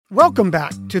Welcome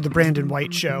back to The Brandon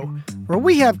White Show, where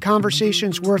we have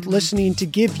conversations worth listening to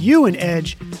give you an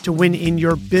edge to win in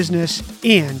your business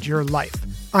and your life.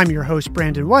 I'm your host,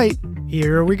 Brandon White.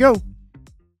 Here we go.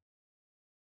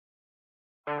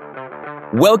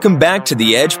 Welcome back to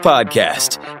The Edge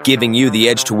Podcast, giving you the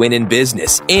edge to win in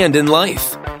business and in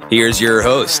life. Here's your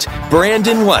host,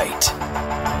 Brandon White.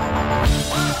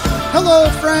 Hello,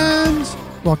 friends.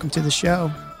 Welcome to the show.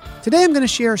 Today, I'm going to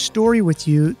share a story with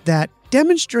you that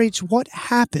demonstrates what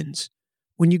happens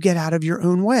when you get out of your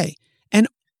own way and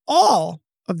all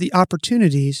of the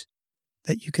opportunities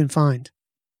that you can find.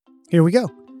 Here we go.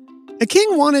 A king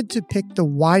wanted to pick the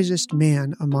wisest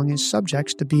man among his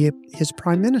subjects to be his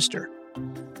prime minister.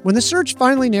 When the search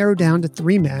finally narrowed down to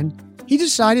 3 men, he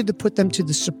decided to put them to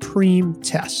the supreme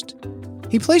test.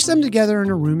 He placed them together in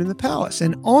a room in the palace,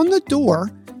 and on the door,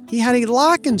 he had a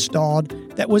lock installed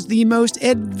that was the most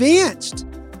advanced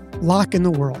lock in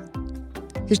the world.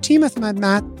 His team of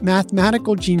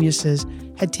mathematical geniuses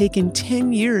had taken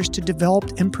 10 years to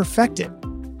develop and perfect it.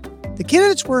 The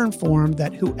candidates were informed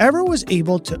that whoever was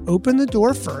able to open the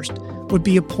door first would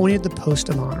be appointed the post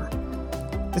of honor.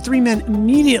 The 3 men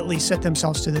immediately set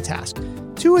themselves to the task.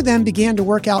 2 of them began to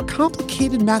work out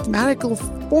complicated mathematical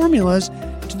formulas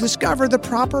to discover the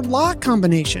proper lock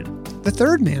combination. The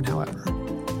 3rd man, however,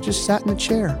 just sat in a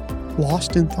chair,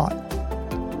 lost in thought.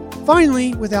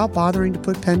 Finally, without bothering to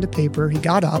put pen to paper, he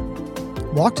got up,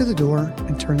 walked to the door,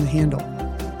 and turned the handle.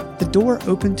 The door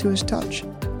opened to his touch.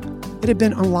 It had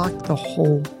been unlocked the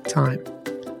whole time.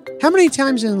 How many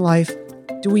times in life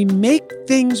do we make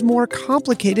things more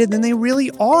complicated than they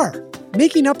really are,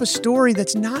 making up a story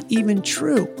that's not even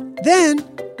true? Then,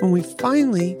 when we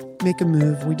finally make a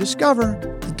move, we discover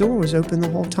the door was open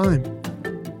the whole time.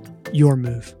 Your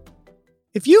move.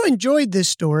 If you enjoyed this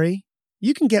story,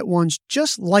 you can get ones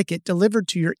just like it delivered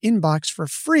to your inbox for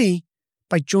free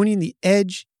by joining the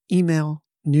Edge email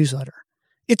newsletter.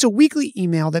 It's a weekly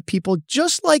email that people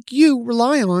just like you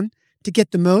rely on to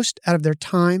get the most out of their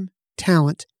time,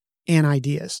 talent, and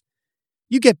ideas.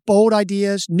 You get bold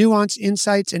ideas, nuanced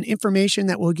insights, and information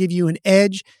that will give you an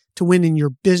edge to win in your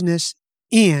business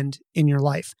and in your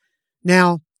life.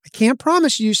 Now, I can't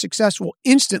promise you success will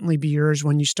instantly be yours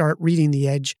when you start reading the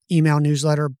Edge email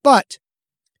newsletter, but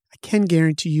I can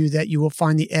guarantee you that you will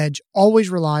find the Edge always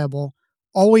reliable,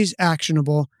 always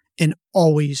actionable, and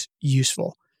always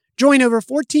useful. Join over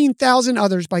 14,000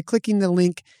 others by clicking the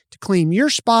link to claim your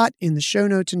spot in the show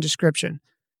notes and description.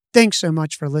 Thanks so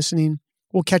much for listening.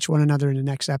 We'll catch one another in the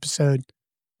next episode.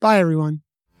 Bye, everyone.